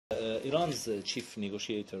Iran's chief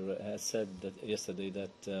negotiator has said that yesterday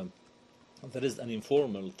that there is an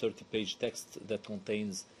informal 30-page text that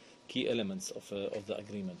contains key elements of the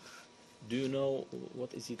agreement. Do you know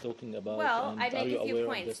what is he talking about? Well, I'd make a few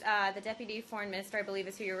points. The Deputy Foreign Minister, I believe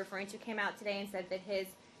is who you're referring to, came out today and said that his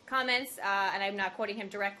comments, and I'm not quoting him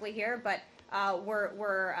directly here, but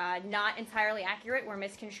were not entirely accurate, were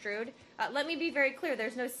misconstrued. Let me be very clear,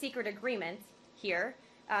 there's no secret agreement here.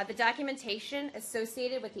 The documentation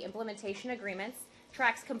associated with the implementation agreements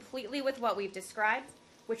tracks completely with what we've described,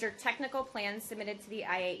 which are technical plans submitted to the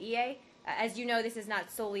IAEA. As you know, this is not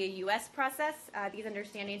solely a U.S. process. These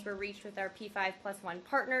understandings were reached with our P5+1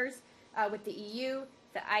 partners, with the EU,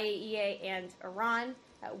 the IAEA, and Iran.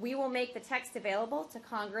 We will make the text available to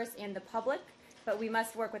Congress and the public, but we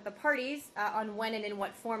must work with the parties on when and in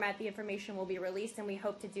what format the information will be released, and we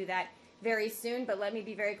hope to do that very soon. But let me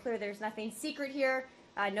be very clear, there's nothing secret here.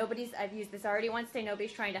 I've used this already once today,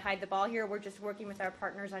 nobody's trying to hide the ball here. We're just working with our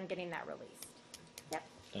partners on getting that released. Yep.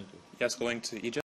 Thank you. Yes, going to Egypt.